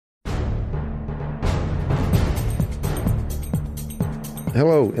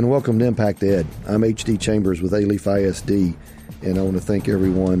Hello and welcome to Impact Ed. I'm H.D. Chambers with Alief ISD, and I want to thank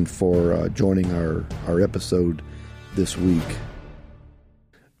everyone for joining our episode this week.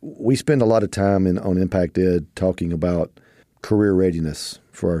 We spend a lot of time on Impact Ed talking about career readiness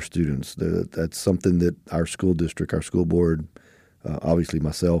for our students. That's something that our school district, our school board, obviously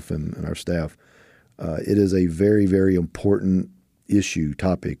myself and our staff, it is a very, very important issue,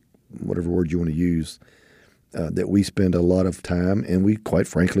 topic, whatever word you want to use, that we spend a lot of time and we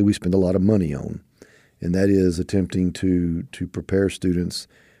spend a lot of money on. And that is attempting to prepare students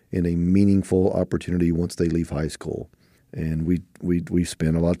in a meaningful opportunity once they leave high school. And we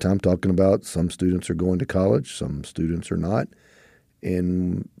spend a lot of time talking about some students are going to college, some students are not.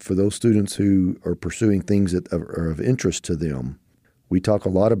 And for those students who are pursuing things that are of interest to them, we talk a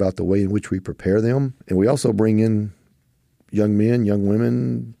lot about the way in which we prepare them. And we also bring in young men, young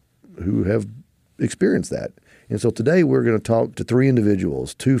women who have experienced that. And so today we're going to talk to three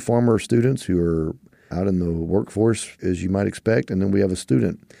individuals, two former students who are out in the workforce, as you might expect, and then we have a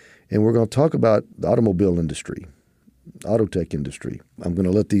student. And we're going to talk about the automobile industry, auto tech industry. I'm going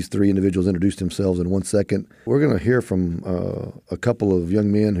to let these three individuals introduce themselves in 1 second. We're going to hear from a couple of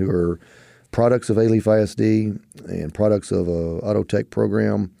young men who are products of Alief ISD and products of an auto tech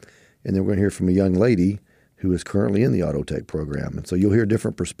program. And then we're going to hear from a young lady who is currently in the auto tech program. And so you'll hear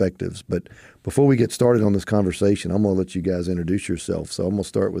different perspectives. But before we get started on this conversation, I'm going to let you guys introduce yourself. So I'm going to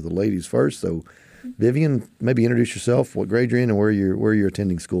start with the ladies first. So Vivian, maybe introduce yourself, what grade you're in, and where you're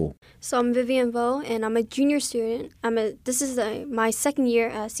attending school. So I'm Vivian Vo, and I'm a junior student. This is my second year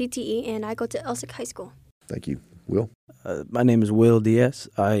at CTE, and I go to Elsik High School. Thank you. Will? My name is Will Diaz.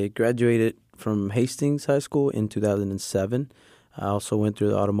 I graduated from Hastings High School in 2007. I also went through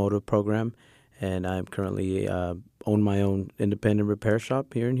the automotive program, and I'm currently own my own independent repair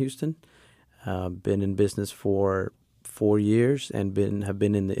shop here in Houston. Been in business for 4 years and have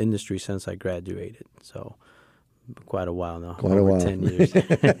been in the industry since I graduated. So quite a while now. Quite a while. 10 years.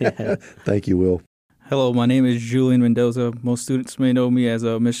 Yeah. Thank you, Will. Hello, my name is Julian Mendoza. Most students may know me as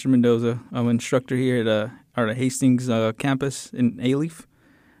Mr. Mendoza. I'm an instructor here at our Hastings campus in Alief.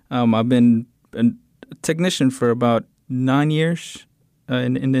 I've been a technician for about 9 years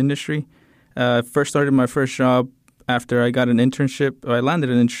in the industry. First started my first job after I got an internship. I landed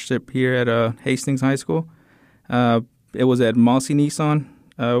an internship here at Hastings High School. It was at Mossy Nissan.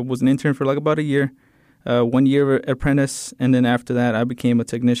 Was an intern for like about a year, 1 year apprentice, and then after that I became a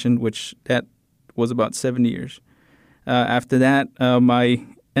technician, which that was about 7 years. After that, I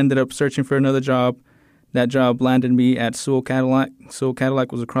ended up searching for another job. That job landed me at Sewell Cadillac. Sewell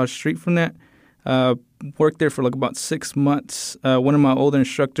Cadillac was across the street from that. Worked there for like about 6 months. One of my older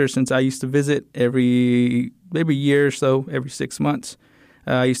instructors, since I used to visit every year or so, every 6 months,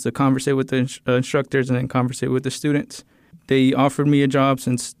 I used to conversate with the instructors and then conversate with the students. They offered me a job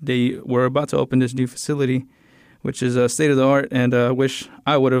since they were about to open this new facility, which is state-of-the-art, and I wish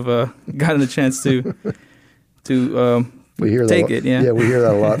I would have gotten a chance to take it. Yeah, we hear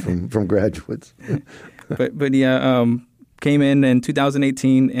that a lot from graduates. But yeah, came in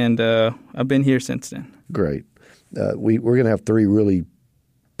 2018, and I've been here since then. Great. We're going to have three really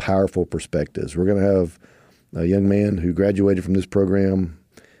powerful perspectives. We're going to have a young man who graduated from this program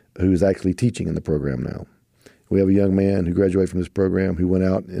who's actually teaching in the program now. We have a young man who graduated from this program who went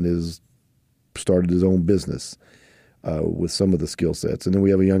out and has started his own business with some of the skill sets. And then we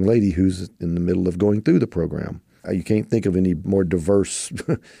have a young lady who's in the middle of going through the program. You can't think of any more diverse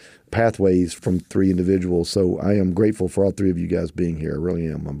pathways from three individuals. So I am grateful for all three of you guys being here. I really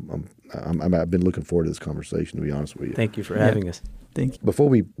am. I've been looking forward to this conversation, to be honest with you. Thank you for having us. Thank you. Before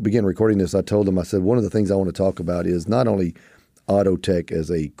we begin recording this, I told them, I said, one of the things I want to talk about is not only auto tech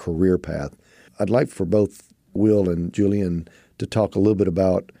as a career path. I'd like for both Will and Julian to talk a little bit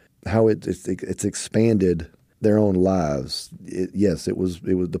about how it's expanded their own lives. It was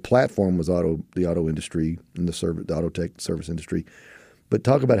the platform was the auto industry and the auto tech service industry, but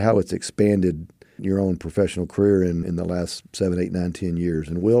talk about how it's expanded your own professional career in the last 7, 8, 9, 10 years.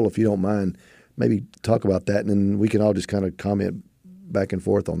 And Will, if you don't mind, maybe talk about that, and then we can all just kind of comment back and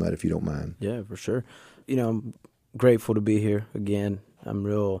forth on that if you don't mind. Yeah, for sure. I'm grateful to be here again.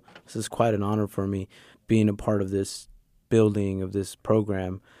 This is quite an honor for me being a part of this building of this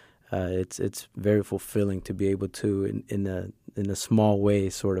program. It's very fulfilling to be able to, in a small way,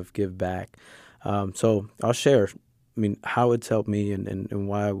 sort of give back. So I'll share. How it's helped me and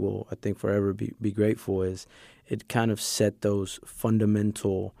why I will, I think, forever be grateful is it kind of set those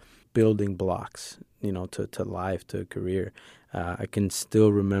fundamental building blocks, to life, to a career. I can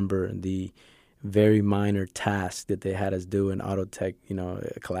still remember the very minor task that they had us do in auto tech,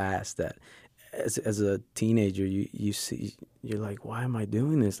 a class that as a teenager you see you're like, why am I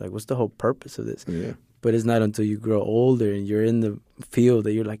doing this? Like, what's the whole purpose of this? Yeah. But it's not until you grow older and you're in the field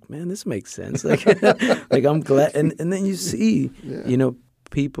that you're like, man, this makes sense. Like, like I'm glad. And then you see, you know,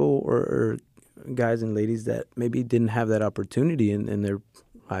 people or guys and ladies that maybe didn't have that opportunity in their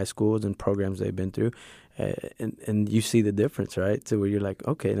high schools and programs they've been through. And you see the difference, right? So where you're like,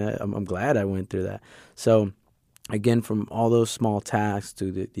 okay, I'm glad I went through that. So again, from all those small tasks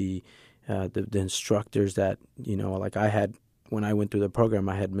to the instructors that, you know, like I had when I went through the program,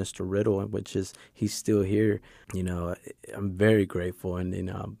 I had Mr. Riddle, he's still here. You know, I'm very grateful, and you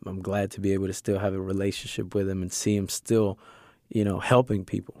know, I'm glad to be able to still have a relationship with him and see him still, you know, helping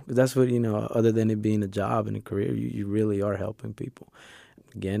people. 'Cause that's what, you know, other than it being a job and a career, you really are helping people.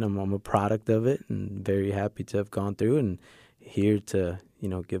 Again, I'm a product of it, and very happy to have gone through and here to, you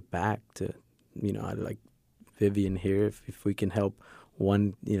know, give back to, you know, I like Vivian here. If we can help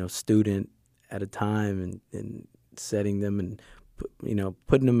one, you know, student at a time and setting them and, you know,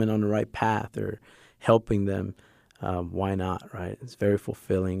 putting them on the right path or helping them, why not, right? It's very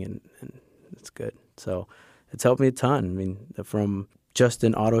fulfilling and it's good. So it's helped me a ton. I mean, from just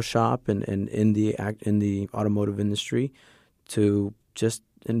in auto shop and in the automotive industry to just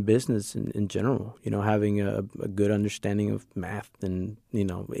in business in general, you know, having a good understanding of math and, you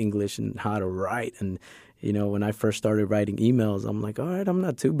know, English and how to write. And, you know, when I first started writing emails, I'm like, all right, I'm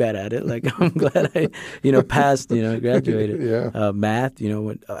not too bad at it. Like, I'm glad I, you know, passed, you know, graduated. Yeah. Math, you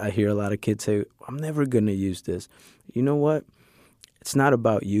know, I hear a lot of kids say, I'm never going to use this. You know what? It's not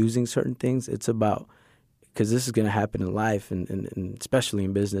about using certain things. It's about, because this is going to happen in life and especially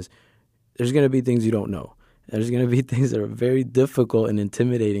in business, there's going to be things you don't know. There's going to be things that are very difficult and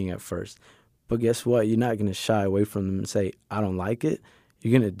intimidating at first. But guess what? You're not going to shy away from them and say, I don't like it.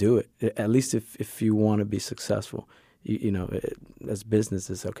 You're going to do it, at least if you want to be successful. You know, as business,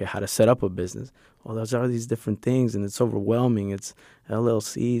 it's okay, how to set up a business. Well, those are these different things, and it's overwhelming. It's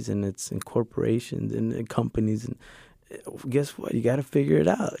LLCs, and it's incorporations and companies. And guess what? You got to figure it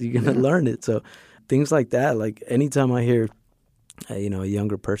out. You're going to learn it. So things like that, like anytime I hear, you know, a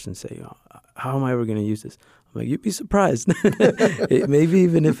younger person say, oh, how am I ever going to use this? I'm like, you'd be surprised. Maybe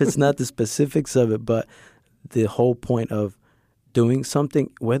even if it's not the specifics of it, but the whole point of doing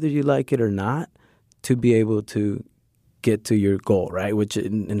something, whether you like it or not, to be able to get to your goal, right? Which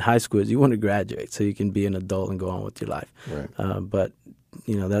in high school is you want to graduate so you can be an adult and go on with your life. Right. But,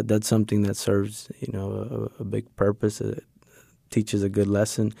 you know, that's something that serves, you know, a big purpose. It teaches a good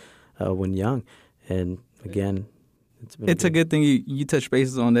lesson when young. And, again, it's a good thing you touch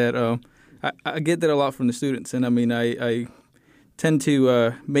bases on that. I get that a lot from the students, and I mean, I tend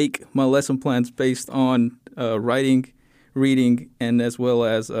to make my lesson plans based on writing, reading, and as well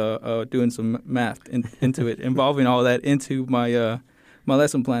as doing some math into it, involving all that into my my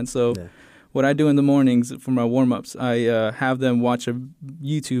lesson plan. So what I do in the mornings for my warm-ups, I have them watch a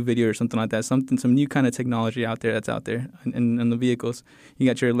YouTube video or something like that, some new kind of technology that's out there in the vehicles. You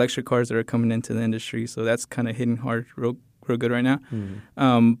got your electric cars that are coming into the industry, so that's kind of hitting hard real good right now.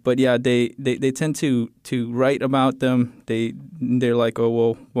 Mm-hmm. But yeah, they tend to write about them. They're like,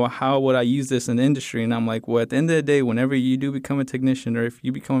 oh, well, how would I use this in the industry? And I'm like, well, at the end of the day, whenever you do become a technician or if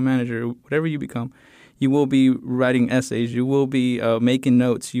you become a manager, whatever you become, you will be writing essays. You will be making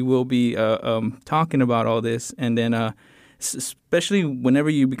notes. You will be talking about all this. And then especially whenever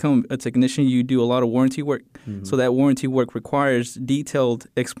you become a technician, you do a lot of warranty work. Mm-hmm. So that warranty work requires detailed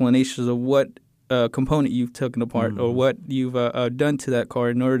explanations of what component you've taken apart or what you've done to that car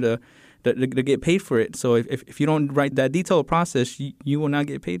in order to get paid for it. So if you don't write that detailed process, you will not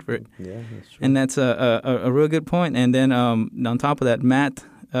get paid for it. Yeah, that's true. And that's a real good point. And then on top of that, math,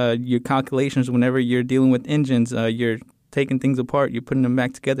 your calculations, whenever you're dealing with engines, you're taking things apart, you're putting them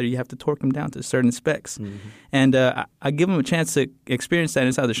back together, you have to torque them down to certain specs. Mm-hmm. And I give them a chance to experience that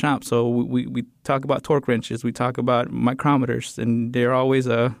inside the shop. So we talk about torque wrenches, we talk about micrometers, and they're always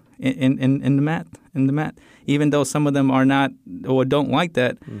in the math. Even though some of them are not or don't like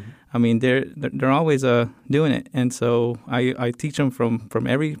that, I mean they're always doing it. And so I teach them from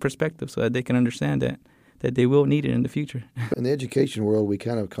every perspective so that they can understand that they will need it in the future. In the education world, we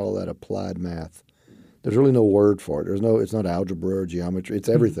kind of call that applied math. There's really no word for it. It's not algebra or geometry. It's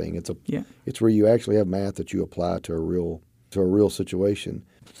everything. It's where you actually have math that you apply to a real situation.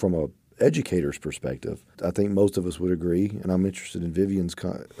 From a educator's perspective, I think most of us would agree, and I'm interested in Vivian's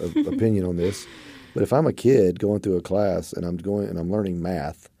opinion on this. But if I'm a kid going through a class and I'm learning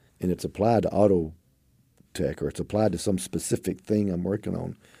math, and it's applied to auto tech or it's applied to some specific thing I'm working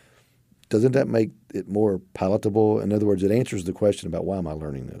on, doesn't that make it more palatable? In other words, it answers the question about why am I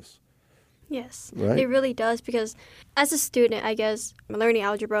learning this? Yes, right? It really does, because as a student, I guess, learning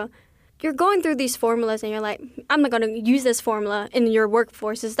algebra, you're going through these formulas and you're like, I'm not going to use this formula in your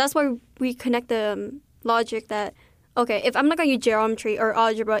workforces. That's why we connect the logic that, okay, if I'm not going to use geometry or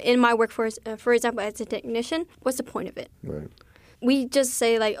algebra in my workforce, for example, as a technician, what's the point of it? Right. We just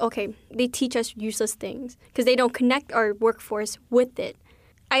say like, okay, they teach us useless things because they don't connect our workforce with it.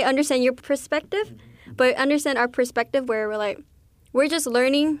 I understand your perspective, but understand our perspective where we're like, we're just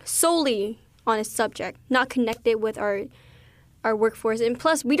learning solely on a subject, not connected with our workforce. And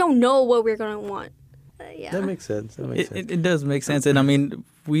plus, we don't know what we're going to want. Yeah. That makes sense. It does make sense. And I mean,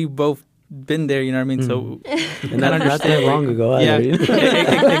 we both been there, you know what I mean? So, and not that long ago either.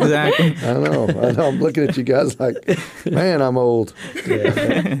 Yeah, exactly. I know. I'm looking at you guys like, man, I'm old.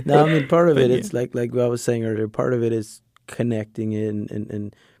 Yeah. No, I mean, part of it, it's like what I was saying earlier, part of it is connecting it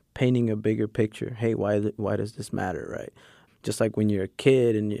and painting a bigger picture. Hey, why does this matter, right? Just like when you're a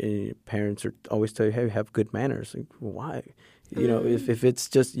kid and your parents are always tell you, hey, have good manners. Like, why? You know, if it's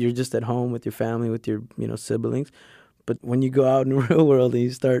just you're just at home with your family, with your siblings, but when you go out in the real world and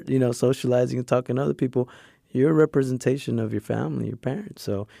you start socializing and talking to other people, you're a representation of your family, your parents.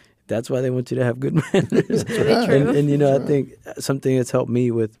 So that's why they want you to have good manners. And I think something that's helped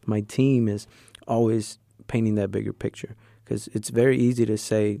me with my team is always painting that bigger picture, because it's very easy to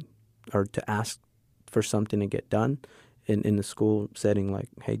say or to ask for something to get done in the school setting, like,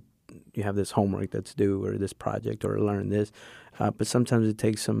 hey, you have this homework that's due or this project or learn this. But sometimes it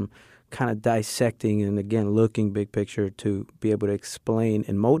takes some kind of dissecting and, again, looking big picture to be able to explain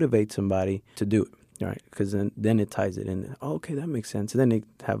and motivate somebody to do it, right? Because then it ties it in. Oh, okay, that makes sense. And then they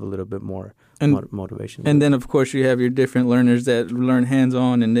have a little bit more motivation. And then, of course, you have your different learners that learn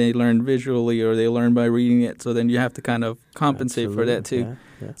hands-on and they learn visually or they learn by reading it. So then you have to kind of compensate for that too.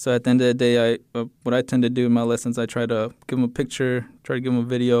 Yeah. So at the end of the day, what I tend to do in my lessons, I try to give them a picture, try to give them a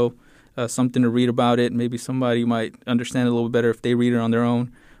video, something to read about it. Maybe somebody might understand it a little bit better if they read it on their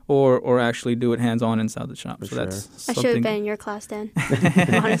own, or actually do it hands-on inside the shop. So that's I should have been in your class then,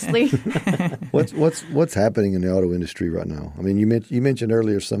 honestly. What's happening in the auto industry right now? I mean, you mentioned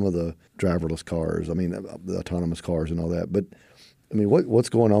earlier some of the driverless cars. I mean, the autonomous cars and all that. But I mean, what's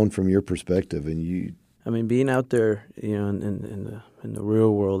going on from your perspective? And you, I mean, being out there, in the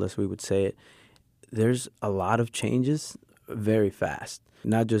real world, as we would say it, there's a lot of changes very fast.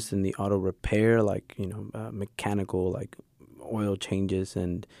 Not just in the auto repair, like mechanical, like oil changes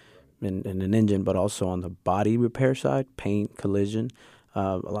and an engine, but also on the body repair side, paint, collision,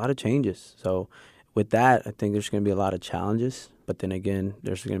 a lot of changes. So with that, I think there's going to be a lot of challenges, but then again,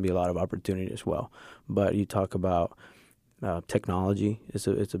 there's going to be a lot of opportunity as well. But you talk about technology, it's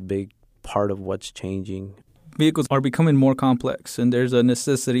a big part of what's changing. Vehicles are becoming more complex, and there's a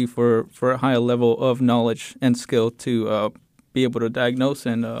necessity for a higher level of knowledge and skill to be able to diagnose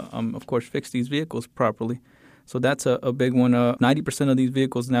and, of course, fix these vehicles properly. So that's a big one. 90% of these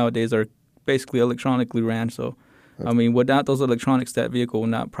vehicles nowadays are basically electronically ran. So, I mean, without those electronics, that vehicle will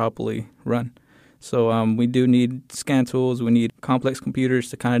not properly run. So we do need scan tools. We need complex computers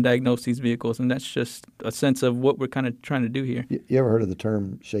to kind of diagnose these vehicles. And that's just a sense of what we're kind of trying to do here. You ever heard of the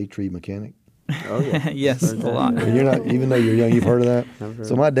term shade tree mechanic? Oh, yeah. Yes, a lot. You're not, even though you're young, you've heard of that?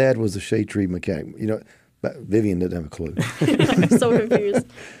 So my dad was a shade tree mechanic. Vivian didn't have a clue. I'm so confused.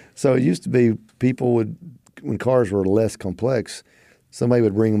 So it used to be people would, when cars were less complex, somebody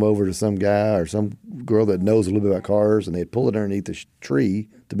would bring them over to some guy or some girl that knows a little bit about cars, and they'd pull it underneath the tree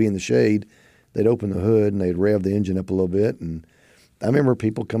to be in the shade. They'd open the hood, and they'd rev the engine up a little bit. And I remember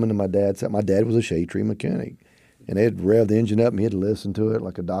people coming to my dad's house. My dad was a shade tree mechanic. And they'd rev the engine up, and he'd listen to it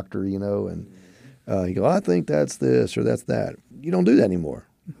like a doctor, and he'd go, I think that's this or that's that. You don't do that anymore.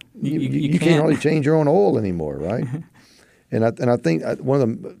 You can't really change your own oil anymore, right? And I think one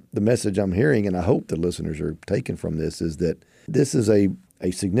of the message I'm hearing, and I hope the listeners are taking from this, is that this is a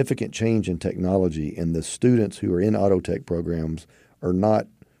significant change in technology, and the students who are in auto tech programs are not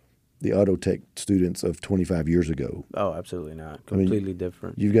the auto tech students of 25 years ago. Oh, absolutely not. Completely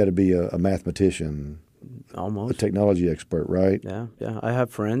different. You've got to be a mathematician, almost a technology expert, right? Yeah. I have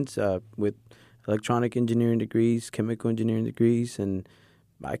friends with electronic engineering degrees, chemical engineering degrees, and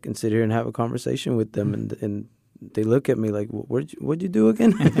I can sit here and have a conversation with them, and they look at me like, what'd you do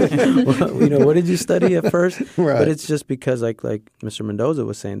again? What did you study at first? Right. But it's just because, like Mr. Mendoza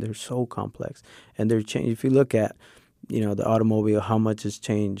was saying, they're so complex. And they're changing. If you look at, the automobile, how much has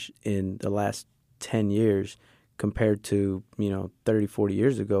changed in the last 10 years compared to, 30, 40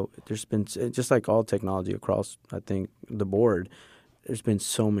 years ago, there's been, just like all technology across, I think, the board, there's been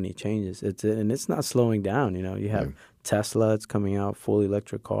so many changes. It's not slowing down. You have Tesla, it's coming out, fully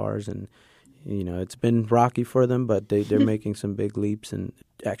electric cars, and it's been rocky for them, but they're making some big leaps, and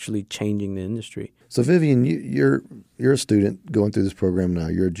actually changing the industry. So, Vivian, you're a student going through this program now.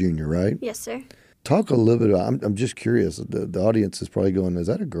 You're a junior, right? Yes, sir. Talk a little bit about. I'm just curious. The audience is probably going, "Is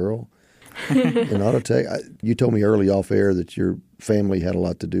that a girl in auto tech?" You told me early off air that your family had a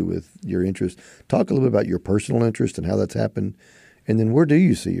lot to do with your interest. Talk a little bit about your personal interest and how that's happened, and then where do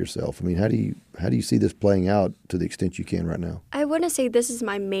you see yourself? I mean, how do you see this playing out to the extent you can right now? I wouldn't say this is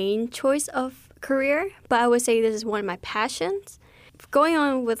my main choice of career, but I would say this is one of my passions. Going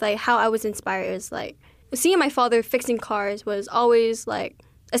on with like how I was inspired is like seeing my father fixing cars was always like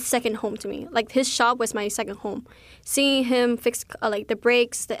a second home to me. Like his shop was my second home. Seeing him fix like the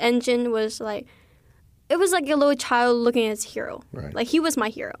brakes, the engine was like, it was like a little child looking at his hero. Right. Like he was my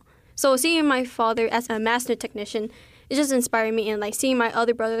hero. So seeing my father as a master technician, it just inspired me. And like seeing my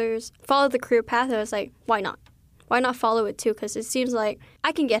other brothers follow the career path, I was like, why not? Why not follow it too? Because it seems like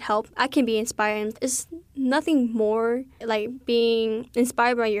I can get help. I can be inspired. It's nothing more like being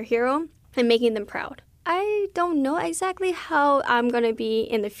inspired by your hero and making them proud. I don't know exactly how I'm going to be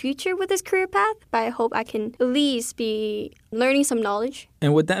in the future with this career path, but I hope I can at least be learning some knowledge.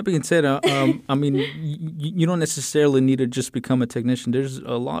 And with that being said, I mean, you don't necessarily need to just become a technician. There's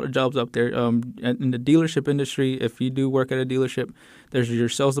a lot of jobs out there. In the dealership industry, if you do work at a dealership, there's your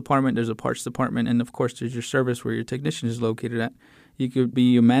sales department, there's a parts department, and of course there's your service where your technician is located at. You could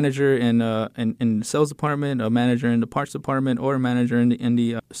be a manager in the sales department, a manager in the parts department, or a manager in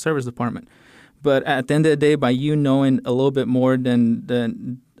the service department. But at the end of the day, by you knowing a little bit more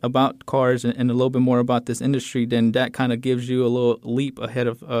than about cars and a little bit more about this industry, then that kind of gives you a little leap ahead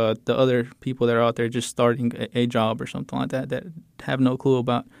of the other people that are out there just starting a job or something like that have no clue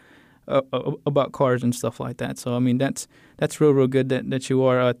about cars and stuff like that. So I mean, that's real good that you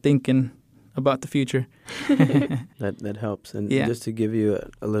are thinking about the future. That helps. And just to give you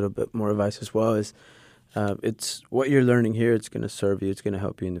a little bit more advice as well is, it's what you're learning here. It's going to serve you. It's going to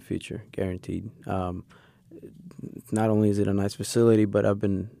help you in the future, guaranteed. Not only is it a nice facility, but I've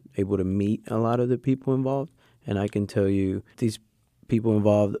been able to meet a lot of the people involved, and I can tell you these people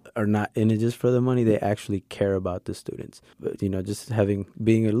involved are not in it just for the money. They actually care about the students. But just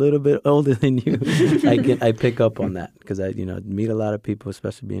being a little bit older than you, I pick up on that because I meet a lot of people,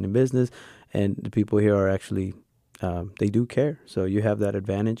 especially being in business, and the people here are actually. They do care, so you have that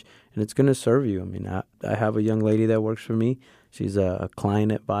advantage, and it's going to serve you. I mean, I have a young lady that works for me. She's a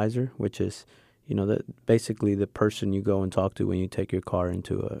client advisor, which is, basically the person you go and talk to when you take your car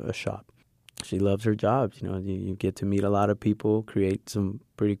into a shop. She loves her job. You get to meet a lot of people, create some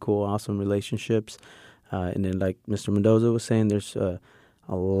pretty cool, awesome relationships, and then like Mr. Mendoza was saying, there's a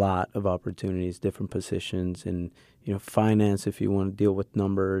lot of opportunities, different positions, and finance if you want to deal with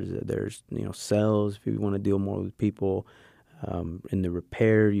numbers. There's sales if you want to deal more with people. In the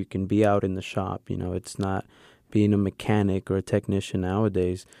repair, you can be out in the shop. It's not being a mechanic or a technician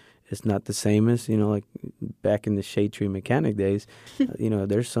nowadays. It's not the same as like back in the Shade Tree mechanic days.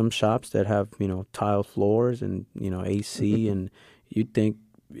 There's some shops that have tile floors and AC, and you'd think.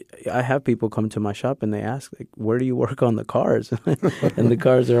 I have people come to my shop and they ask, like, where do you work on the cars? And the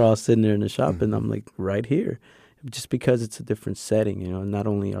cars are all sitting there in the shop, and I'm like, right here. Just because it's a different setting, not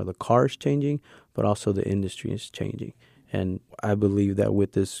only are the cars changing, but also the industry is changing. And I believe that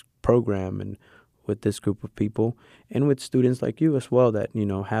with this program and with this group of people and with students like you as well that,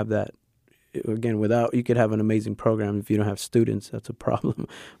 have that, again, you could have an amazing program. If you don't have students, that's a problem.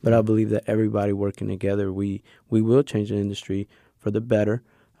 But I believe that everybody working together, we will change the industry for the better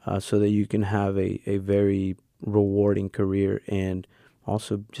so that you can have a very rewarding career and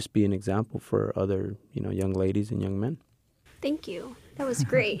also just be an example for other, young ladies and young men. Thank you. That was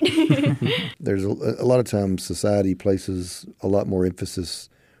great. There's a lot of times society places a lot more emphasis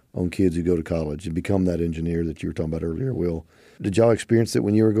on kids who go to college and become that engineer that you were talking about earlier, Will. Did y'all experience it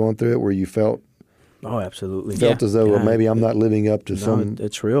when you were going through it where you felt Oh, absolutely. As though well, maybe I'm not living up to some...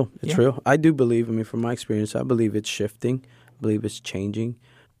 It's real. It's real. I do believe, from my experience, I believe it's shifting. I believe it's changing.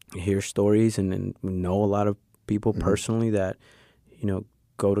 You hear stories and we know a lot of people personally that,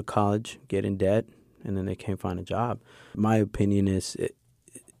 go to college, get in debt, and then they can't find a job. My opinion is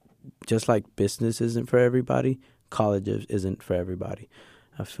just like business isn't for everybody, college isn't for everybody.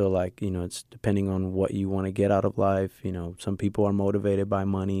 I feel like, it's depending on what you want to get out of life. Some people are motivated by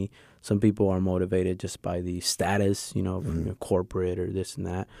money. Some people are motivated just by the status, corporate or this and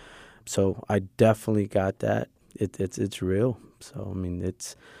that. So I definitely got that. It's real. So,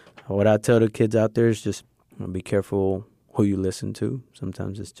 it's what I tell the kids out there is just be careful who you listen to.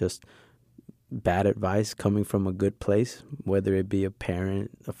 Sometimes it's just bad advice coming from a good place, whether it be a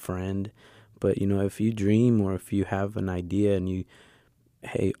parent, a friend. But, if you dream or if you have an idea and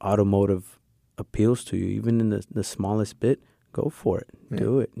automotive appeals to you, even in the smallest bit, go for it.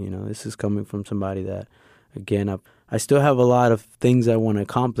 Do it. You know, this is coming from somebody that, again, I still have a lot of things I want to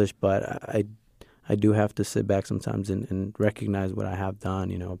accomplish, but I do have to sit back sometimes and recognize what I have done.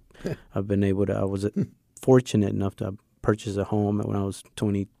 You know, I've been able to. I was fortunate enough to purchase a home when I was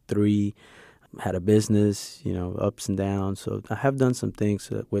 23. Had a business, you know, ups and downs. So I have done some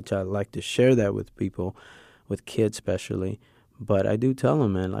things which I like to share that with people, with kids especially. But I do tell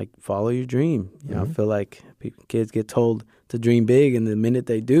them, man, like, follow your dream. You know, I feel like kids get told to dream big, and the minute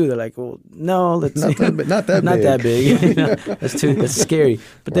they do, they're like, well, no, let's not that big. You know, that's scary.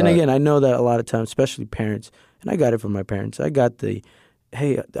 But then again, I know that a lot of times, especially parents, and I got it from my parents. I got the,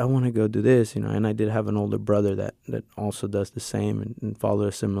 hey, I want to go do this, you know. And I did have an older brother that also does the same and followed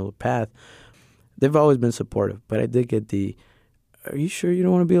a similar path. They've always been supportive, but I did get the, are you sure you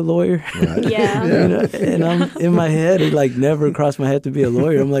don't want to be a lawyer? Right. Yeah. You know, and I'm in my head, it like never crossed my head to be a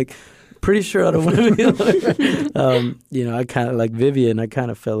lawyer. I'm like, pretty sure I don't want to be a lawyer. You know, I kind of like Vivian, I kind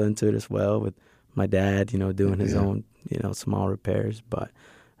of fell into it as well with my dad, you know, doing his own, you know, small repairs. But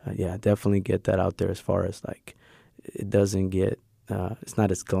yeah, definitely get that out there as far as like, it doesn't get, it's not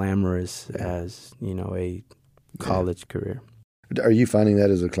as glamorous as, you know, a college career. Are you finding that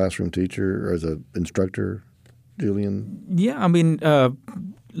as a classroom teacher or as an instructor, Julian? Yeah, I mean,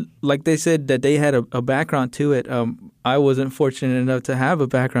 like they said that they had a background to it. I wasn't fortunate enough to have a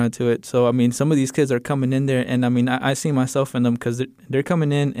background to it. So, I mean, some of these kids are coming in there, and I mean, I see myself in them because they're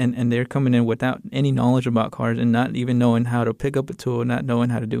coming in and they're coming in without any knowledge about cars and not even knowing how to pick up a tool, not knowing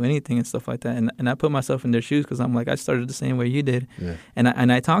how to do anything and stuff like that. And I put myself in their shoes because I'm like, I started the same way you did. Yeah.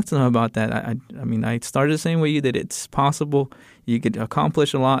 And I talked to them about that. I mean, I started the same way you did. It's possible. You could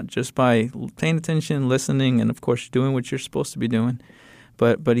accomplish a lot just by paying attention, listening, and, of course, doing what you're supposed to be doing.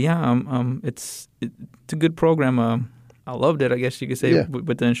 But yeah, it's a good program. I loved it, I guess you could say. Yeah.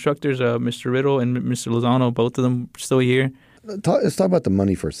 With the instructors, Mr. Riddle and Mr. Lozano, both of them still here. Let's talk about the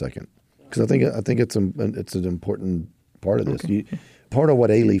money for a second, because I think it's an important part of this. Okay. Part of what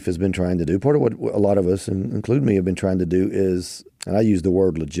A-Leaf has been trying to do, part of what a lot of us, including me, have been trying to do is, and I use the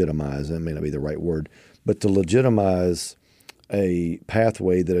word legitimize. That may not be the right word, but to legitimize a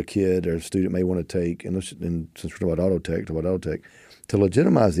pathway that a kid or a student may want to take, and since we're talking about auto tech, to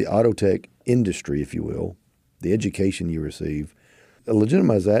legitimize the auto tech industry, if you will, the education you receive,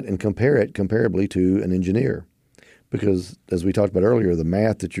 legitimize that and compare it comparably to an engineer. Because as we talked about earlier, the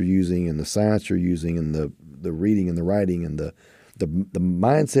math that you're using and the science you're using and the reading and the writing and the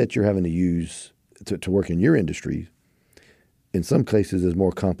mindset you're having to use to work in your industry, in some cases is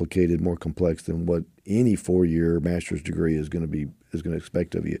more complicated, more complex than what any 4-year master's degree is going to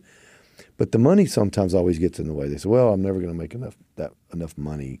expect of you. But the money sometimes always gets in the way. They say, "Well, I'm never going to make enough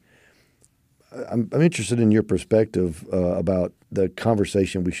money." I'm interested in your perspective about the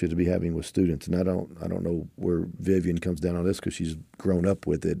conversation we should be having with students, and I don't know where Vivian comes down on this because she's grown up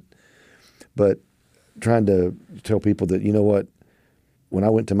with it, but trying to tell people that, you know what, when I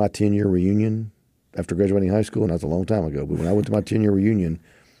went to my 10-year reunion after graduating high school, and that was a long time ago, but when I went to my 10-year reunion,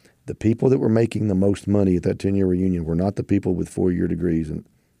 the people that were making the most money at that 10-year reunion were not the people with 4-year degrees, and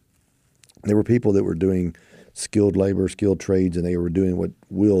there were people that were doing skilled labor, skilled trades, and they were doing what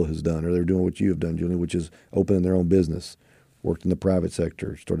Will has done, or they were doing what you have done, Julian, which is opening their own business, worked in the private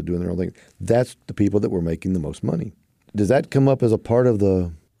sector, started doing their own thing. That's the people that were making the most money. Does that come up as a part of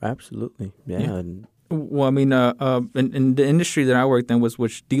the... Absolutely, yeah. Well, I mean, in the industry that I worked in was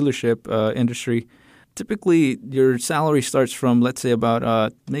dealership industry. Typically, your salary starts from, let's say,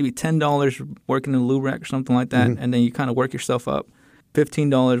 about maybe $10 working in a lube rack or something like that, and then you kind of work yourself up.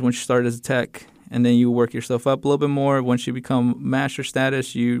 $15 once you start as a tech, and then you work yourself up a little bit more. Once you become master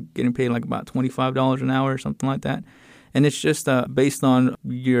status, you're getting paid like about $25 an hour or something like that. And it's just based on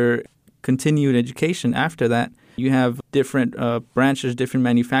your continued education after that. You have different branches, different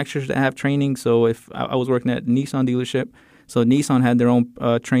manufacturers that have training. So if I was working at a Nissan dealership, so Nissan had their own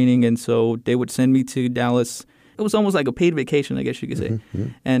training, and so they would send me to Dallas. It was almost like a paid vacation, I guess you could say. Mm-hmm.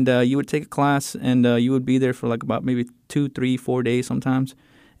 And you would take a class, and you would be there for like about maybe 2, 3, 4 days sometimes,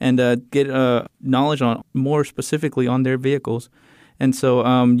 and get knowledge on more specifically on their vehicles. And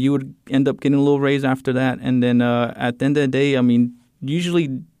so you would end up getting a little raise after that. And then at the end of the day, I mean, usually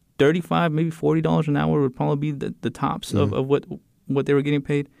 $35, maybe $40 an hour would probably be the tops of what they were getting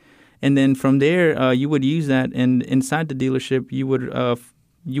paid. And then from there, you would use that, and inside the dealership, you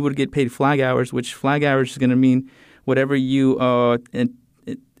would get paid flag hours, which flag hours is going to mean whatever you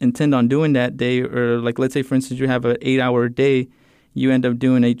intend on doing that day. Or like, let's say, for instance, you have an 8-hour day, you end up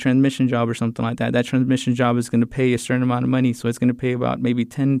doing a transmission job or something like that. That transmission job is going to pay a certain amount of money, so it's going to pay about maybe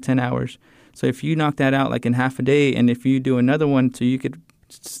 10 hours. So if you knock that out like in half a day, and if you do another one, so you could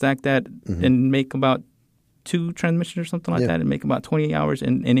stack that and make about 2 transmissions or something like that and make about 20 hours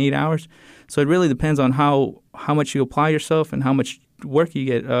in 8 hours. So it really depends on how much you apply yourself and how much work you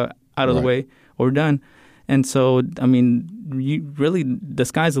get out of the way or done. And so, I mean, you really, the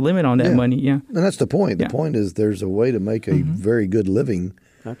sky's the limit on that money. Yeah. And that's the point. The point is there's a way to make a very good living.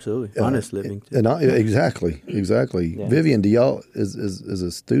 Absolutely. Honest living. And exactly. Yeah. Vivian, do y'all, as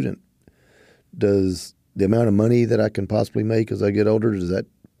a student, does the amount of money that I can possibly make as I get older, is that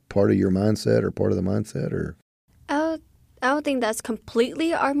part of your mindset or part of the mindset? Or I don't think that's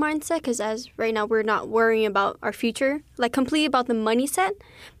completely our mindset, because as right now we're not worrying about our future, like completely about the money set.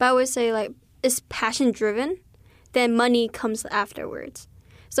 But I would say like it's passion driven, then money comes afterwards.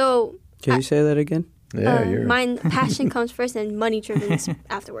 So can you say that again? Yeah, passion comes first and money driven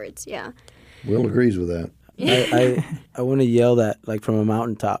afterwards. Yeah. Will agrees with that. I want to yell that like from a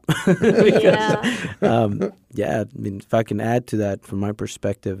mountaintop. I mean, if I can add to that from my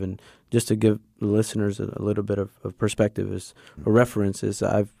perspective, and just to give the listeners a little bit of perspective, as a reference, is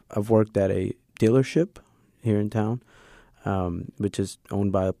I've worked at a dealership here in town, which is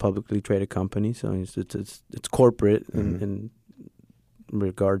owned by a publicly traded company, so it's corporate in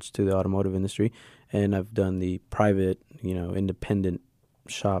regards to the automotive industry, and I've done the private, independent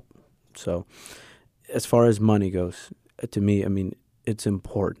shop. So as far as money goes, to me, I mean, it's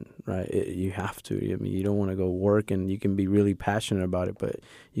important, right? You have to. I mean, you don't want to go work, and you can be really passionate about it, but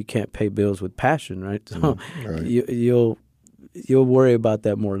you can't pay bills with passion, right? So you'll worry about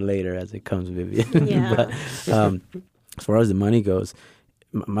that more later as it comes, Vivian. Yeah. But as far as the money goes,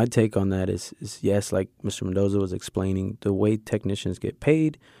 my take on that is yes, like Mr. Mendoza was explaining, the way technicians get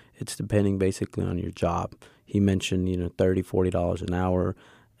paid, it's depending basically on your job. He mentioned, $30, $40 an hour.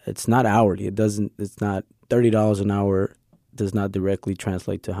 It's not hourly. It's not $30 an hour does not directly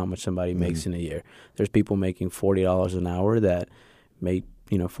translate to how much somebody makes in a year. There's people making $40 an hour that make,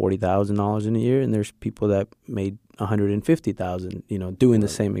 $40,000 in a year, and there's people that made $150,000, doing the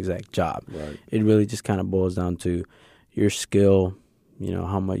same exact job. Right. It really just kind of boils down to your skill,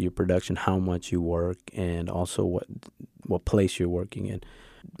 how much your production, how much you work, and also what place you're working in.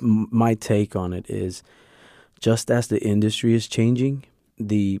 My take on it is, just as the industry is changing,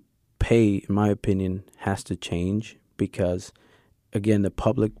 the pay, in my opinion, has to change, because, again, the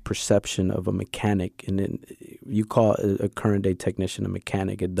public perception of a mechanic, and then you call a current day technician a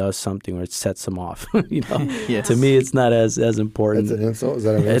mechanic, it does something or it sets them off. Yes. To me, it's not as important. It's an insult. Is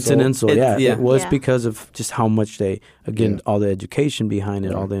that an insult? It's an insult. It was Yeah. because of just how much all the education behind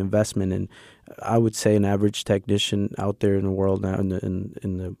it, all the investment, and I would say an average technician out there in the world now, in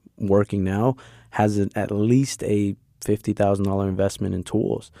the working now, has at least a $50,000 investment in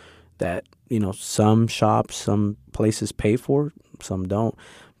tools that, some shops, some places pay for, some don't.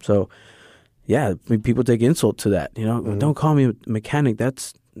 So, yeah, people take insult to that. Don't call me a mechanic.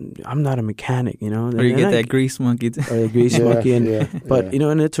 I'm not a mechanic. Or you get that grease monkey. Or the grease monkey. But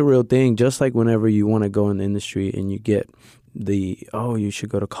and it's a real thing. Just like whenever you want to go in the industry and you get you should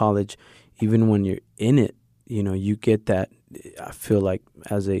go to college, even when you're in it, you get that. I feel like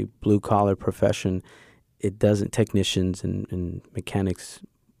as a blue collar profession, it doesn't, technicians and mechanics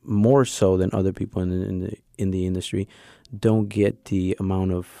more so than other people in the industry don't get the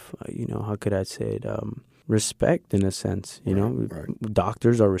amount of how could I say it, respect, in a sense. Right.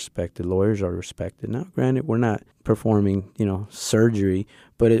 Doctors are respected, lawyers are respected. Now, granted, we're not performing surgery,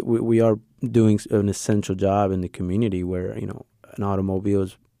 but we are doing an essential job in the community where an automobile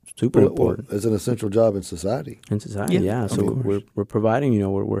is super important. It's an essential job in society. So we're providing,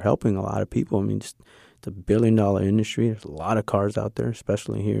 we're helping a lot of people. I mean, it's a $1 billion industry. There's a lot of cars out there,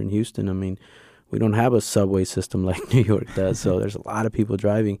 especially here in Houston. I mean, we don't have a subway system like New York does, so there's a lot of people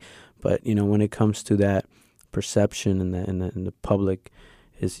driving. But when it comes to that perception and the public,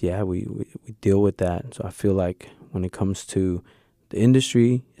 we deal with that. So I feel like when it comes to the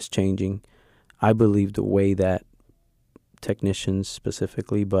industry, it's changing. I believe the way that technicians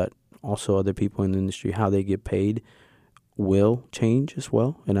specifically, but also other people in the industry, how they get paid will change as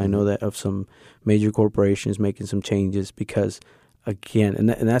well. And I know that of some major corporations making some changes because, again, and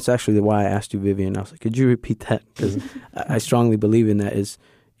that's actually why I asked you, Vivian. I was like, could you repeat that? Because I strongly believe in that is,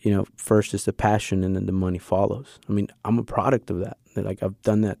 first is the passion and then the money follows. I mean, I'm a product of that. Like, I've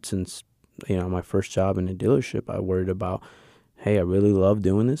done that since, my first job in a dealership. I worried about, hey, I really love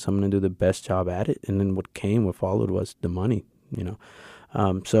doing this. I'm going to do the best job at it. And then what followed was the money,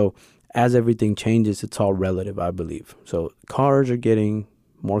 So as everything changes, it's all relative, I believe. So cars are getting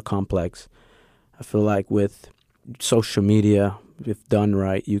more complex. I feel like with social media, if done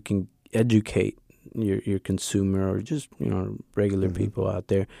right, you can educate your consumer or just, regular people out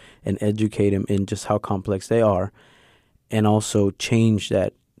there and educate them in just how complex they are, and also change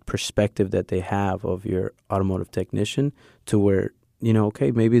that perspective that they have of your automotive technician to where,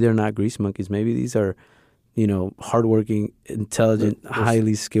 okay, maybe they're not grease monkeys. Maybe these are, hardworking, intelligent,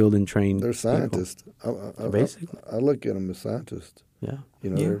 highly skilled and trained. They're scientists. Basically. I look at them as scientists. Yeah.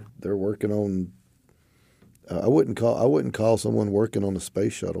 They're working on. I wouldn't call someone working on a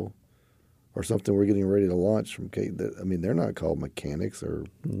space shuttle or something we're getting ready to launch from Kate. I mean, they're not called mechanics or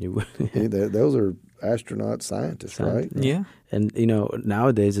those are astronaut scientists, right? Yeah. And,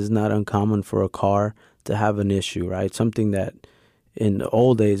 nowadays it's not uncommon for a car to have an issue, right? Something that in the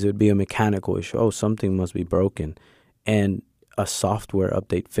old days it would be a mechanical issue. Oh, something must be broken. And a software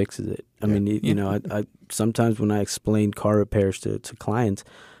update fixes it. I mean, I sometimes when I explain car repairs to clients,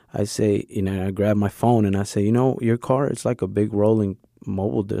 I say, I grab my phone and I say, your car, it's like a big rolling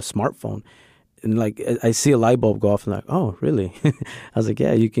mobile smartphone. And like I see a light bulb go off and like, oh, really? I was like,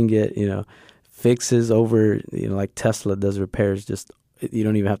 yeah, you can get, fixes over, like Tesla does repairs. Just you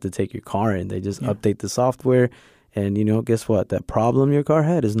don't even have to take your car in. They just update the software, and guess what? That problem your car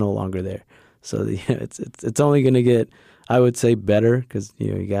had is no longer there. So it's only going to get, I would say, better because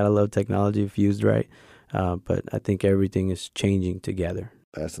you gotta love technology if used right. But I think everything is changing together.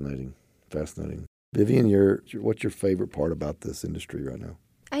 Fascinating. Vivian, what's your favorite part about this industry right now?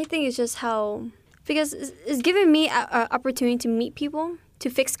 I think it's just because it's given me an opportunity to meet people, to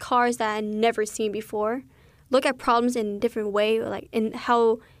fix cars that I've never seen before, look at problems in a different way, like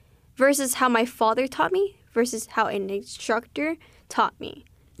versus how my father taught me versus how an instructor taught me.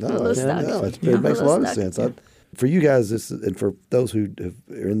 It makes a lot of sense. For you guys, and for those who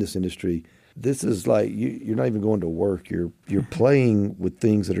are in this industry, this is like you're not even going to work. You're playing with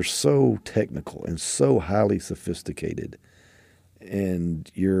things that are so technical and so highly sophisticated.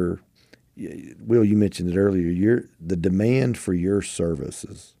 And Will, you mentioned it earlier. The demand for your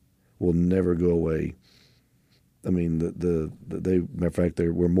services will never go away. I mean, matter of fact,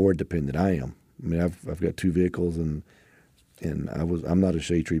 we're more dependent. I am. I mean, I've got 2 vehicles, and I'm not a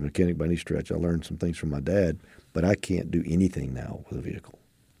shade tree mechanic by any stretch. I learned some things from my dad, but I can't do anything now with a vehicle.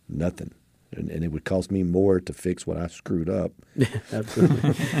 Nothing. And it would cost me more to fix what I screwed up.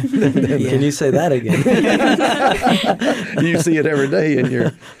 Absolutely. Can you say that again? You see it every day in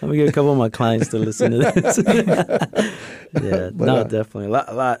your... Let me get a couple of my clients to listen to this. Definitely. A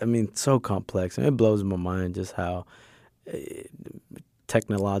lot. I mean, so complex. And it blows my mind just how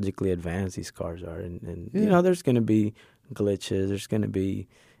technologically advanced these cars are. And there's going to be glitches. There's going to be,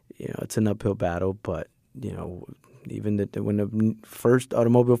 it's an uphill battle, but, even when the first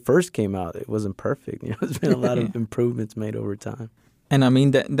automobile first came out, it wasn't perfect. There's been a lot of improvements made over time. And I mean,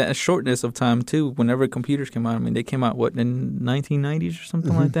 that shortness of time, too, whenever computers came out, I mean, they came out, in 1990s or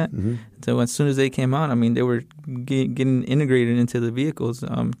something like that? Mm-hmm. So as soon as they came out, I mean, they were getting integrated into the vehicles.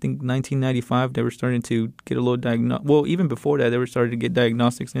 I think 1995, they were starting to get a little well, even before that, they were starting to get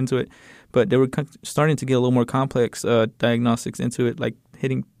diagnostics into it. But they were starting to get a little more complex diagnostics into it, like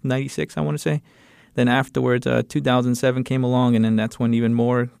hitting 96, I want to say. Then afterwards, 2007 came along, and then that's when even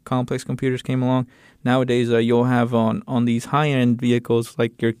more complex computers came along. Nowadays, you'll have on these high-end vehicles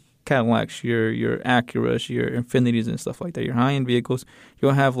like your Cadillacs, your Acuras, your Infinitis and stuff like that, your high-end vehicles,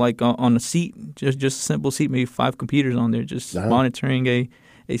 you'll have like on a seat, just a simple seat, maybe 5 computers on there, just monitoring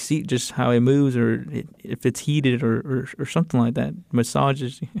a seat, just how it moves or if it's heated or something like that,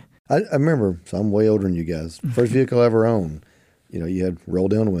 massages. I remember, so I'm way older than you guys. First vehicle I ever owned, you had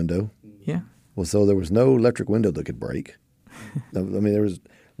roll-down window. Yeah. Well, so there was no electric window that could break. I mean,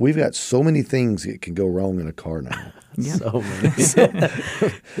 we've got so many things that can go wrong in a car now. Yeah. So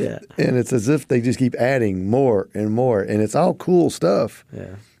many. Yeah. And it's as if they just keep adding more and more. And it's all cool stuff.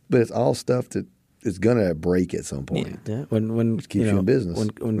 Yeah. But it's all stuff that is going to break at some point. Yeah. When which keeps you in business.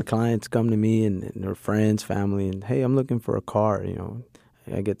 When clients come to me and their friends, family, and, hey, I'm looking for a car,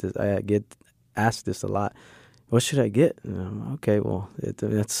 I get asked this a lot. What should I get? Okay, well,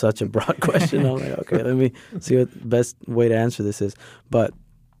 that's such a broad question. I'm like, okay, let me see what the best way to answer this is. But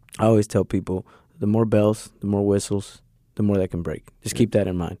I always tell people, the more bells, the more whistles, the more that can break. Just keep that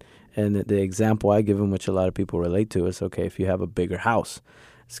in mind. And the example I give them, which a lot of people relate to, is, okay, if you have a bigger house,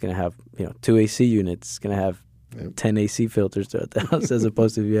 it's going to have 2 AC units. It's going to have 10 AC filters throughout the house, as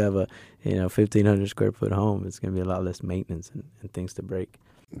opposed to if you have a 1,500 square foot home, it's going to be a lot less maintenance and things to break.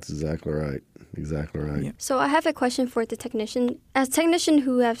 That's exactly right. Exactly right. Yeah. So I have a question for the technician. As technician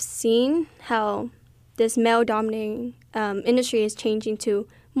who have seen how this male-dominating industry is changing to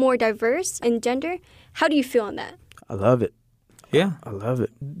more diverse in gender, how do you feel on that? I love it. Yeah. I love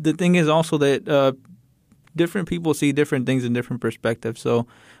it. The thing is also that different people see different things in different perspectives. So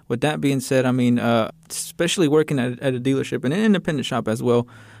with that being said, I mean, especially working at a dealership and an independent shop as well,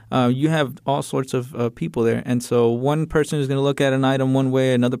 you have all sorts of people there. And so one person is going to look at an item one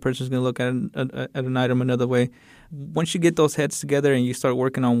way, another person is going to look at an item another way. Once you get those heads together and you start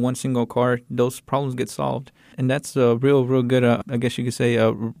working on one single car, those problems get solved. And that's a real good, I guess you could say,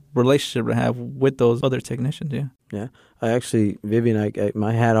 relationship to have with those other technicians, yeah. Yeah. I actually, Vivian,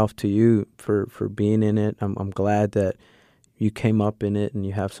 my hat off to you for being in it. I'm glad that you came up in it and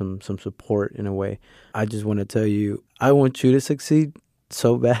you have some support in a way. I just want to tell you, I want you to succeed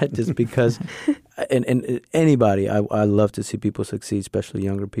so bad just because, and anybody, I love to see people succeed, especially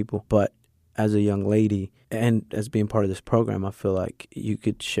younger people. But as a young lady and as being part of this program, I feel like you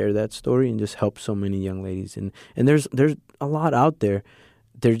could share that story and just help so many young ladies. And there's a lot out there.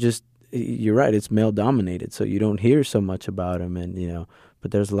 They're just, you're right, it's male dominated, so you don't hear so much about them. And, but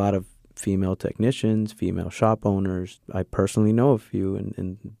there's a lot of female technicians, female shop owners. I personally know a few,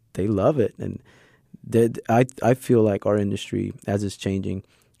 and they love it. And I feel like our industry, as it's changing,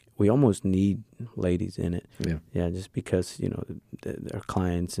 we almost need ladies in it. Yeah, just because, our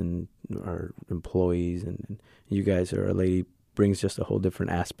clients and our employees and you guys are a lady brings just a whole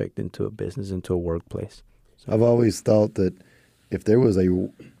different aspect into a business, into a workplace. So. I've always thought that if there was a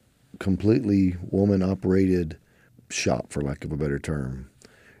completely woman-operated shop, for lack of a better term,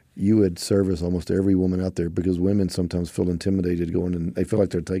 you would service almost every woman out there, because women sometimes feel intimidated going, and they feel like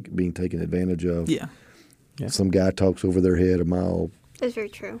they're being taken advantage of. Yeah. Some guy talks over their head a mile. That's very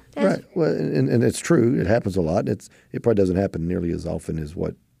true. Right. Well, and it's true. It happens a lot. It probably doesn't happen nearly as often as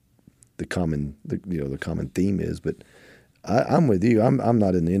what the common theme is. But I'm with you. I'm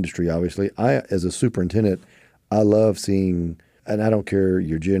not in the industry, obviously. As a superintendent, I love seeing, and I don't care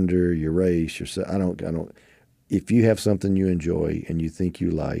your gender, your race, I don't. If you have something you enjoy and you think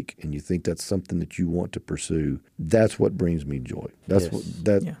you like and you think that's something that you want to pursue, that's what brings me joy.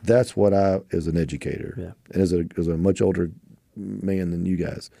 That's what I, as an educator, and as a much older man than you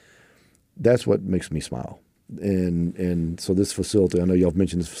guys, that's what makes me smile. And so this facility, I know y'all have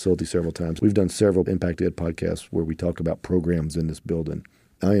mentioned this facility several times. We've done several Impact Ed podcasts where we talk about programs in this building.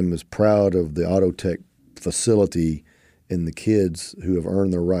 I am as proud of the Auto Tech facility and the kids who have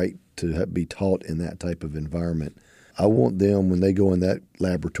earned the right to be taught in that type of environment. I want them, when they go in that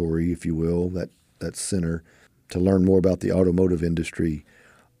laboratory, if you will, that center, to learn more about the automotive industry.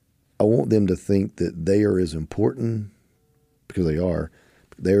 I want them to think that they are as important, because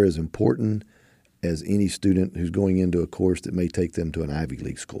they're as important as any student who's going into a course that may take them to an Ivy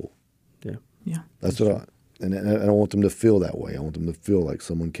League school. Yeah. That's what and I don't want them to feel that way. I want them to feel like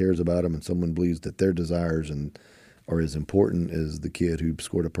someone cares about them and someone believes that their desires are as important as the kid who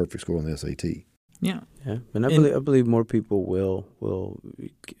scored a perfect score on the SAT. Yeah. And I believe more people will,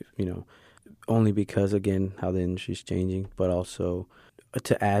 only because, again, how the industry's changing, but also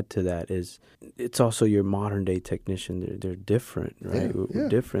to add to that is it's also your modern day technician. They're different, right? We're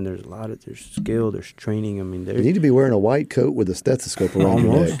different. There's there's skill, there's training. I mean, you need to be wearing a white coat with a stethoscope around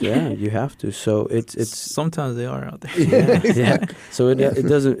your neck. Yeah, you have to. So it's sometimes they are out there. Yeah. So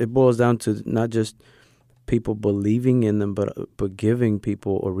it boils down to not just people believing in them, but giving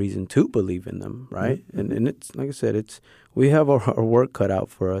people a reason to believe in them, right? Mm-hmm. And it's like I said, we have our work cut out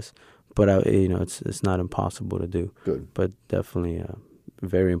for us, but it's not impossible to do. Good, but definitely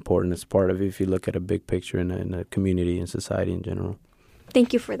very important. It's part of it if you look at a big picture in a community and society in general.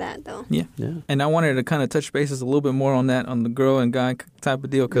 Thank you for that, though. Yeah. And I wanted to kind of touch bases a little bit more on that, on the girl and guy type of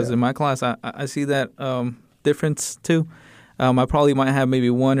deal, because in my class I see that difference too. I probably might have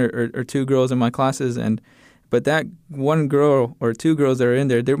maybe one or two girls in my classes, but that one girl or two girls that are in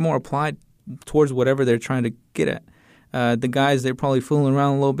there, they're more applied towards whatever they're trying to get at. The guys, they're probably fooling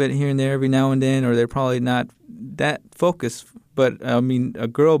around a little bit here and there every now and then, or they're probably not that focused. But, I mean, a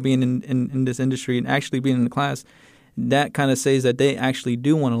girl being in this industry and actually being in the class, that kind of says that they actually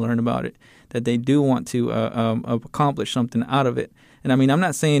do want to learn about it, that they do want to accomplish something out of it. And, I mean, I'm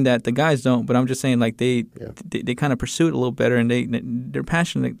not saying that the guys don't, but I'm just saying, like, they kind of pursue it a little better, and they're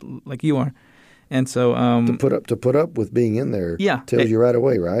passionate like you are. And so to put up with being in there tells you right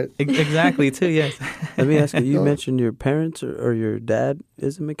away, right? Exactly, too, yes. Let me ask you, you mentioned your parents or your dad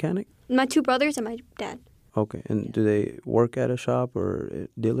is a mechanic? My two brothers and my dad. Okay, and do they work at a shop or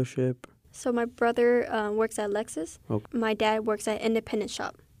a dealership? So my brother works at Lexus. Okay. My dad works at independent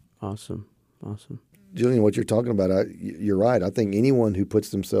shop. Awesome. Julian, what you're talking about, you're right. I think anyone who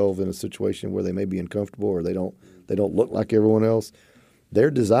puts themselves in a situation where they may be uncomfortable or they don't look like everyone else,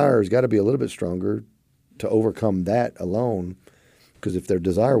 their desire has got to be a little bit stronger to overcome that alone. Because if their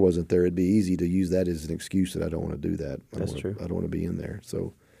desire wasn't there, it'd be easy to use that as an excuse that I don't want to do that. That's true. I don't want to be in there.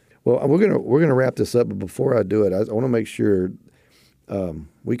 So, well, we're gonna wrap this up. But before I do it, I want to make sure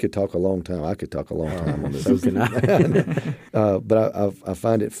We could talk a long time. I could talk a long time on this. So can I. But I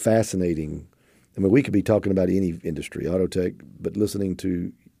find it fascinating. I mean, we could be talking about any industry, auto tech, but listening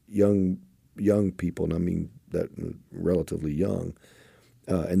to young people, and I mean that relatively young,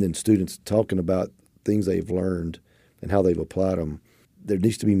 and then students talking about things they've learned and how they've applied them. There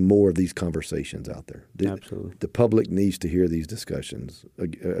needs to be more of these conversations out there. Absolutely. The public needs to hear these discussions,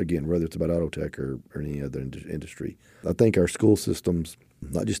 again, whether it's about auto tech or any other industry. I think our school systems,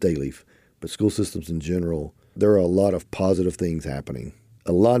 not just A-Leaf, but school systems in general, there are a lot of positive things happening,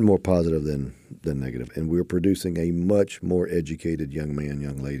 a lot more positive than negative. And we're producing a much more educated young man,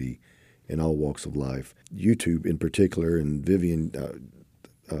 young lady in all walks of life. YouTube in particular, and Vivian,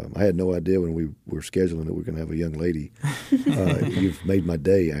 I had no idea when we were scheduling that we were going to have a young lady. You've made my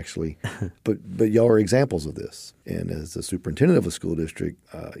day, actually. But y'all are examples of this. And as the superintendent of a school district,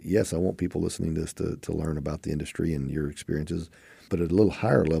 yes, I want people listening to this to learn about the industry and your experiences. But at a little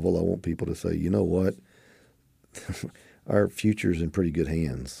higher level, I want people to say, you know what? Our future's in pretty good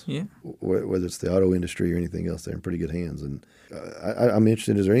hands. Yeah. Whether it's the auto industry or anything else, they're in pretty good hands. And I'm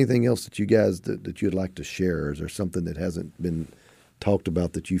interested, is there anything else that you guys that you'd like to share? Or is there something that hasn't been talked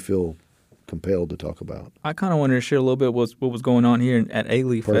about that you feel compelled to talk about? I kind of wanted to share a little bit what was going on here at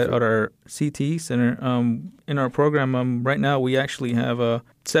A-Leaf at our CTE Center. In our program, right now we actually have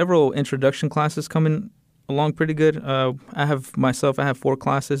several introduction classes coming along pretty good. I have 4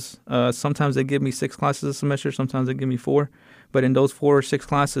 classes. Sometimes they give me 6 classes a semester. Sometimes they give me 4. But in those 4 or 6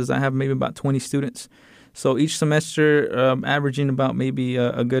 classes, I have maybe about 20 students. So each semester, averaging about maybe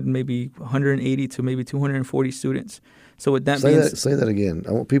a good maybe 180 to maybe 240 students. So with that say that again.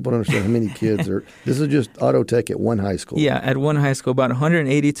 I want people to understand how many kids are. This is just auto tech at one high school. Yeah, at one high school, about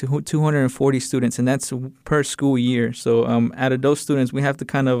 180 to 240 students, and that's per school year. So out of those students, we have to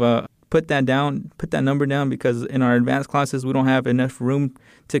kind of put that number down, because in our advanced classes we don't have enough room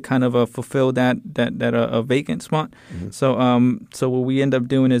to kind of fulfill that vacant spot. Mm-hmm. So what we end up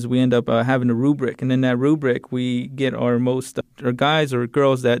doing is we end up having a rubric, and in that rubric we get our guys or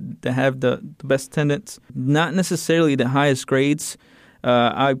girls that have the best attendance, not necessarily the highest grades.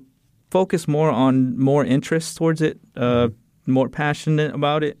 I focus more interest towards it, more passionate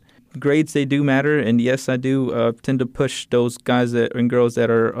about it. Grades, they do matter, and yes, I do tend to push those guys and girls that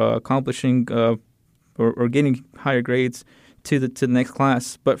are accomplishing or getting higher grades to the next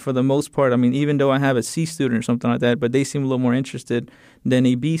class. But for the most part, I mean, even though I have a C student or something like that, but they seem a little more interested than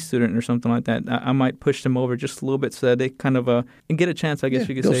a B student or something like that, I might push them over just a little bit so that they kind of and get a chance, I guess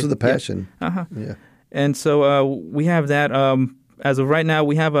you could say. Goes to the passion. Yeah. Yeah. And so we have that. As of right now,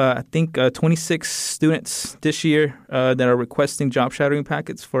 we have, I think, 26 students this year that are requesting job shadowing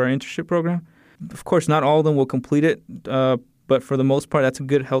packets for our internship program. Of course, not all of them will complete it, but for the most part, that's a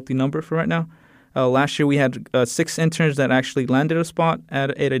good, healthy number for right now. Last year, we had 6 interns that actually landed a spot at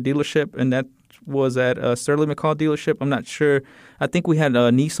a dealership, and that was at Sterling McCall dealership. I'm not sure. I think we had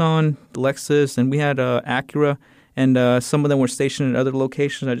Nissan, Lexus, and we had Acura, and some of them were stationed at other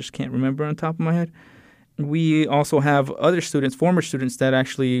locations. I just can't remember on top of my head. We also have other students, former students, that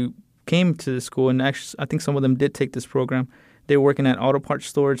actually came to the school, and actually, I think some of them did take this program. They're working at auto parts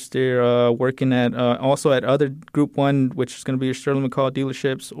stores. They're working at also at other Group 1, which is going to be your Sterling McCall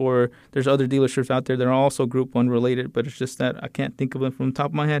dealerships, or there's other dealerships out there that are also Group 1 related, but it's just that I can't think of them from the top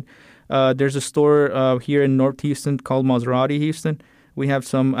of my head. There's a store here in North Houston called Maserati Houston. We have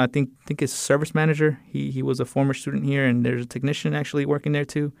some, I think it's a service manager. He was a former student here, and there's a technician actually working there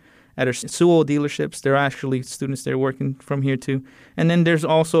too. At our Sewell dealerships, there are actually students there working from here too. And then there's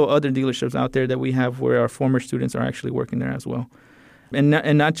also other dealerships out there that we have where our former students are actually working there as well. And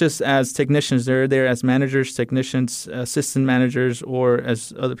not just as technicians, they're there as managers, technicians, assistant managers, or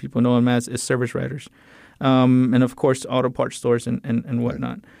as other people know them as service writers. And of course, auto parts stores and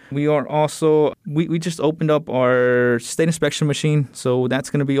whatnot. We are also, we just opened up our state inspection machine, so that's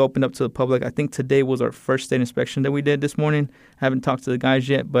going to be opened up to the public. I think today was our first state inspection that we did this morning. Haven't talked to the guys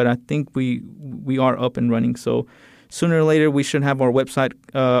yet, but I think we are up and running. So sooner or later, we should have our website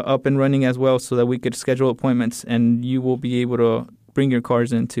up and running as well, so that we could schedule appointments, and you will be able to bring your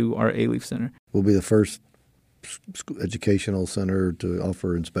cars into our A-Leaf Center. We'll be the first educational center to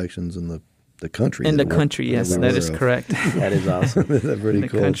offer inspections in the country. In the country, yes, that is correct. That is awesome. That's pretty in the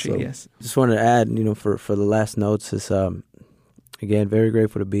cool. Country, yes. Just wanted to add, for the last notes is, again, very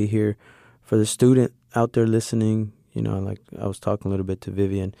grateful to be here. For the student out there listening, like I was talking a little bit to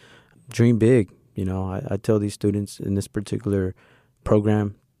Vivian, dream big. I tell these students in this particular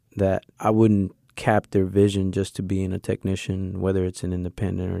program that I wouldn't cap their vision just to being a technician, whether it's an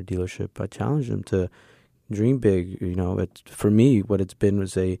independent or dealership. I challenge them to dream big. For me, what it's been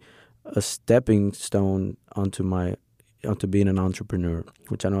was a stepping stone onto my onto being an entrepreneur,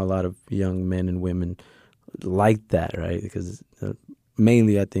 which I know a lot of young men and women like that, right? Because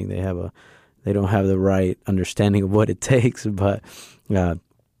mainly I think they don't have the right understanding of what it takes, but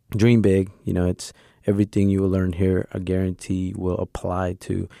dream big. It's everything you will learn here, I guarantee, will apply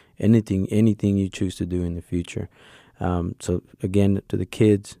to anything you choose to do in the future. So again, to the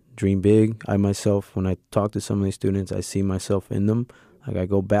kids, dream big. I myself, when I talk to some of these students, I see myself in them. Like I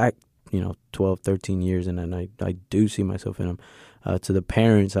go back, 12, 13 years, and then I do see myself in them. To the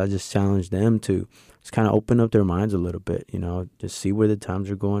parents, I just challenge them to just kind of open up their minds a little bit, just see where the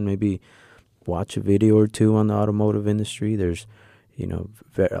times are going. Maybe watch a video or two on the automotive industry. There's,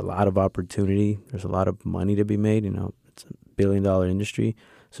 a lot of opportunity. There's a lot of money to be made. It's a $1 billion industry.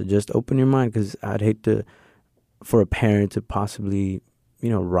 So just open your mind, because I'd hate for a parent to possibly,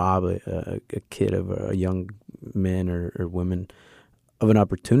 rob a kid of a young man or woman of an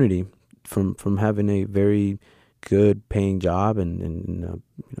opportunity from having a very good paying job and an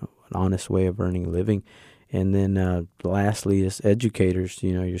honest way of earning a living. And then lastly, as educators,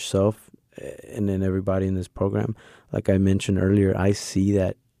 yourself and then everybody in this program, like I mentioned earlier, I see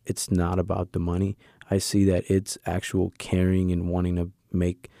that it's not about the money. I see that it's actual caring and wanting to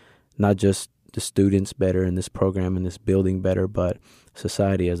make not just the students better in this program and this building better, but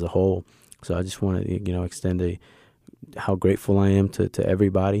society as a whole. So I just want to, extend how grateful I am to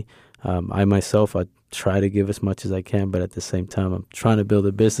everybody. I myself, I try to give as much as I can, but at the same time, I'm trying to build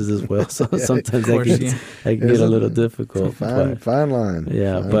a business as well. So sometimes that can get a little difficult. Fine line.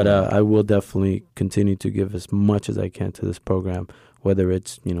 Yeah, but I will definitely continue to give as much as I can to this program, whether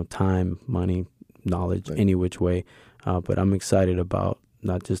it's time, money, knowledge, any which way. But I'm excited about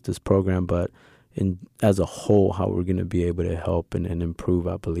not just this program, but as a whole, how we're going to be able to help and improve,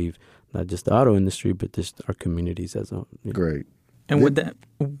 I believe, not just the auto industry, but just our communities as a Great. And with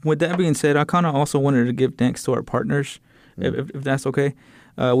that being said, I kind of also wanted to give thanks to our partners, if that's okay.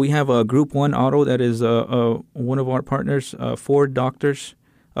 We have a Group 1 Auto that is one of our partners, Ford Doctors.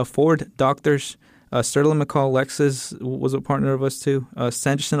 Sterling McCall Lexus was a partner of us too.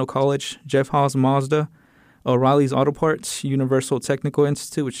 San Jacinto College, Jeff Haas Mazda, O'Reilly's Auto Parts, Universal Technical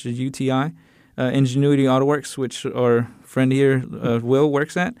Institute, which is UTI, Ingenuity Auto Works, which our friend here, Will,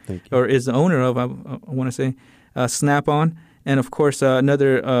 works at, or is the owner of, I want to say, Snap-on. And, of course,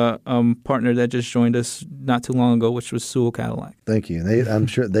 another partner that just joined us not too long ago, which was Sewell Cadillac. Thank you. I'm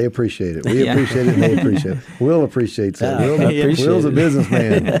sure they appreciate it. We appreciate it, and they appreciate it. Will appreciates that. Will's a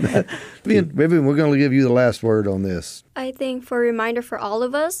businessman. Maybe we're going to give you the last word on this. I think for a reminder for all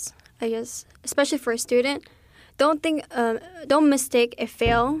of us, I guess, especially for a student, don't mistake a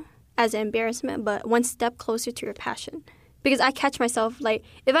fail as an embarrassment, but one step closer to your passion. Because I catch myself, like,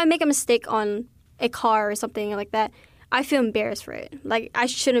 if I make a mistake on a car or something like that, I feel embarrassed for it. Like, I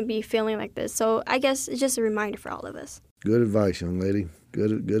shouldn't be feeling like this. So I guess it's just a reminder for all of us. Good advice, young lady.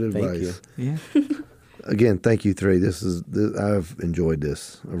 Good advice. Thank you. Yeah. Again, thank you three. I've enjoyed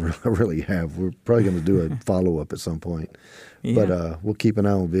this. I really have. We're probably going to do a follow-up at some point. Yeah. But we'll keep an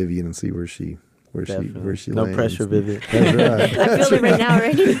eye on Vivian and see where she lands. No pressure, Vivian. That's right. I feel it right now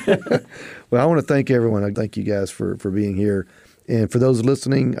already. Well, I want to thank everyone. I thank you guys for being here. And for those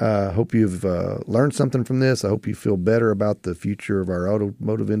listening, I hope you've learned something from this. I hope you feel better about the future of our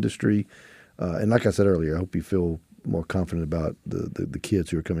automotive industry. And like I said earlier, I hope you feel more confident about the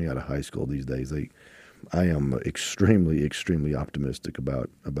kids who are coming out of high school these days. I am extremely, extremely optimistic about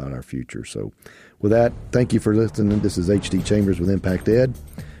our future. So with that, thank you for listening. This is H.D. Chambers with Impact Ed.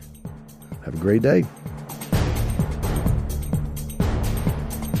 Have a great day.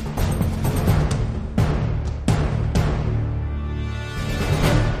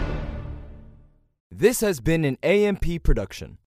 This has been an AMP production.